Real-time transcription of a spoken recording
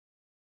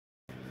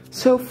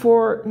So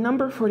for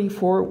number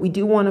 44, we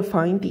do want to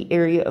find the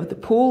area of the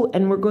pool,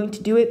 and we're going to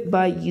do it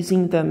by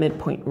using the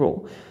midpoint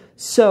rule.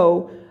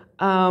 So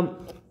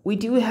we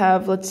do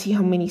have, let's see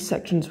how many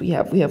sections we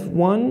have. We have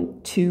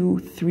 1, 2,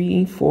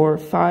 3, 4,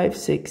 5,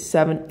 6,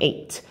 7,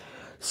 8.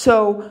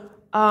 So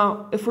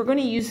if we're going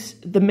to use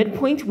the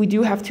midpoint, we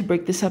do have to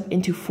break this up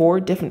into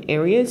 4 different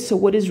areas. So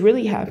what is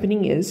really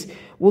happening is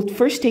we'll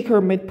first take our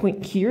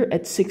midpoint here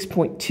at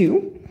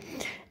 6.2,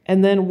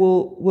 and then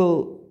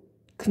we'll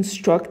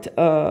construct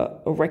a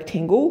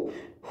rectangle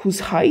whose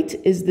height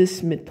is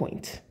this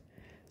midpoint.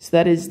 So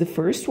that is the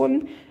first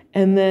one.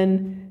 And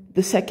then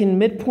the second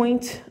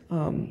midpoint,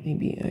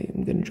 maybe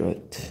I'm going to draw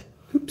it.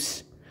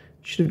 Oops,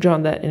 should have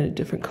drawn that in a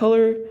different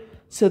color.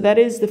 So that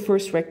is the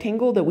first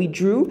rectangle that we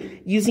drew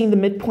using the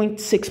midpoint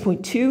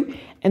 6.2.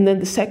 And then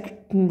the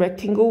second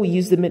rectangle, we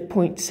use the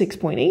midpoint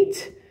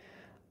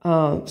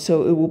 6.8.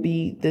 So it will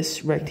be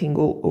this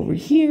rectangle over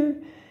here.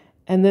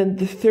 And then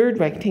the third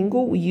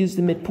rectangle, we use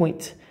the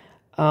midpoint.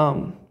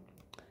 And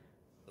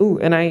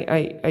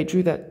I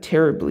drew that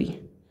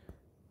terribly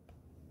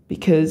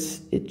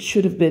because it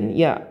should have been,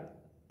 yeah,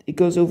 it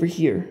goes over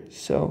here.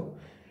 So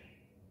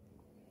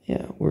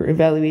yeah, we're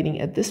evaluating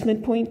at this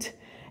midpoint.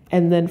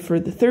 And then for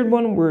the third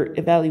one, we're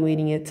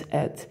evaluating it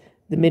at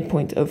the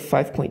midpoint of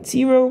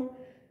 5.0.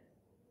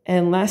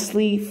 And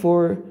lastly,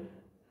 for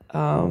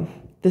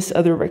this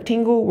other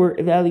rectangle, we're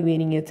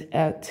evaluating it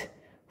at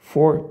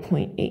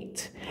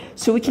 4.8.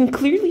 So we can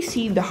clearly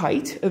see the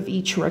height of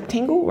each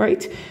rectangle,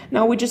 right?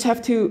 Now we just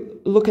have to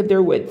look at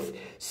their width.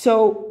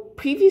 So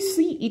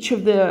previously, each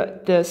of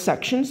the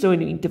sections, so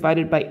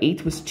divided by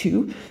 8 was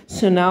 2.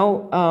 So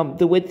now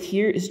the width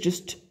here is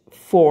just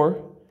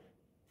 4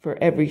 for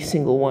every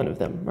single one of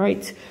them,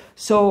 right?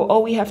 So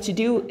all we have to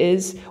do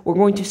is we're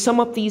going to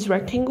sum up these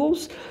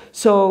rectangles.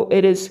 So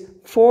it is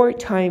 4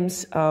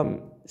 times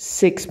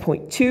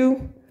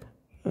 6.2.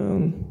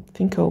 I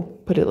think I'll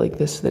put it like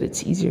this so that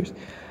it's easier.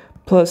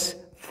 Plus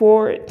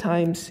 4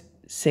 times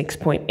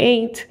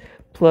 6.8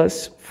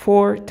 plus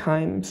 4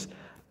 times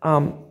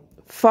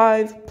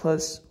 5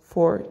 plus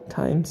 4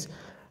 times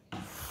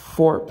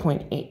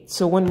 4.8.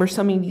 So when we're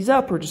summing these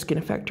up, we're just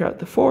going to factor out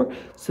the 4.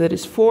 So that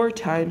is 4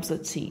 times,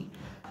 let's see,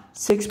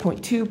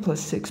 6.2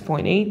 plus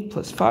 6.8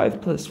 plus 5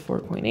 plus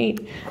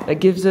 4.8. That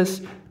gives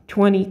us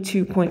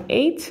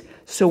 22.8.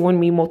 So when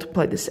we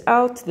multiply this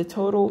out, the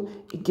total,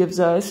 it gives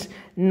us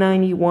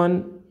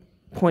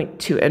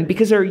 91.2. And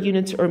because our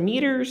units are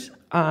meters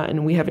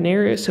and we have an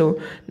area,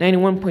 so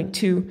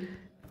 91.2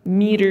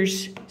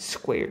 meters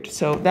squared.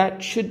 So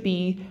that should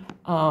be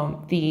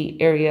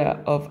the area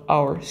of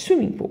our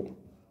swimming pool.